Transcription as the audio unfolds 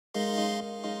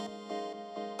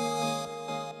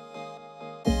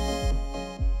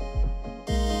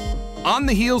On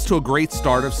the heels to a great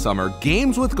start of summer,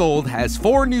 Games with Gold has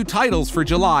 4 new titles for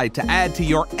July to add to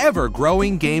your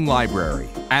ever-growing game library.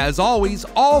 As always,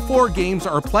 all 4 games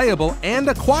are playable and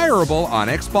acquirable on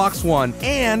Xbox One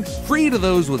and free to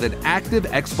those with an active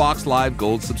Xbox Live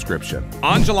Gold subscription.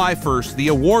 On July 1st, the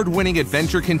award-winning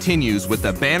adventure continues with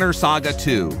the Banner Saga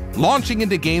 2. Launching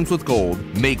into Games with Gold,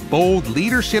 make bold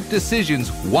leadership decisions,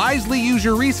 wisely use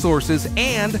your resources,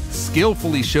 and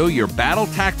skillfully show your battle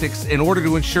tactics in order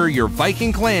to ensure your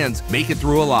Viking clans make it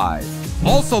through alive.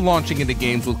 Also launching into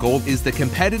Games with Gold is the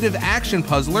competitive action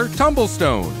puzzler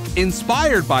Tumblestone.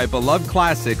 Inspired by beloved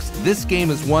classics, this game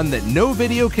is one that no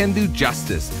video can do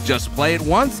justice. Just play it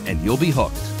once and you'll be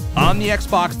hooked. On the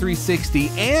Xbox 360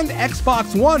 and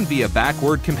Xbox One via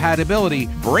backward compatibility,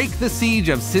 break the siege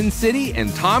of Sin City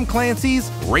and Tom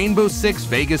Clancy's Rainbow Six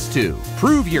Vegas 2.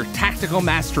 Prove your tactical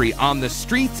mastery on the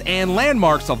streets and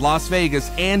landmarks of Las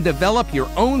Vegas and develop your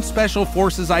own Special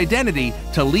Forces identity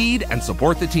to lead and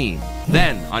support the team.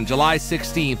 Then, on July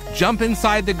 16th, jump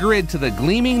inside the grid to the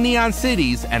gleaming neon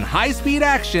cities and high-speed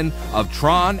action of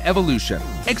Tron Evolution.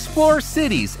 Explore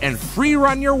cities and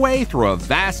free-run your way through a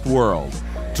vast world.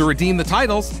 To redeem the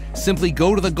titles, simply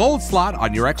go to the gold slot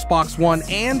on your Xbox One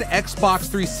and Xbox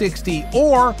 360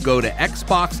 or go to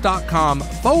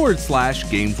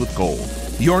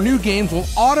xbox.com/gameswithgold. Your new games will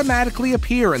automatically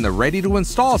appear in the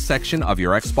ready-to-install section of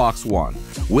your Xbox One.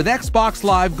 With Xbox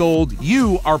Live Gold,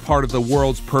 you are part of the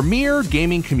world's premier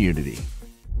gaming community.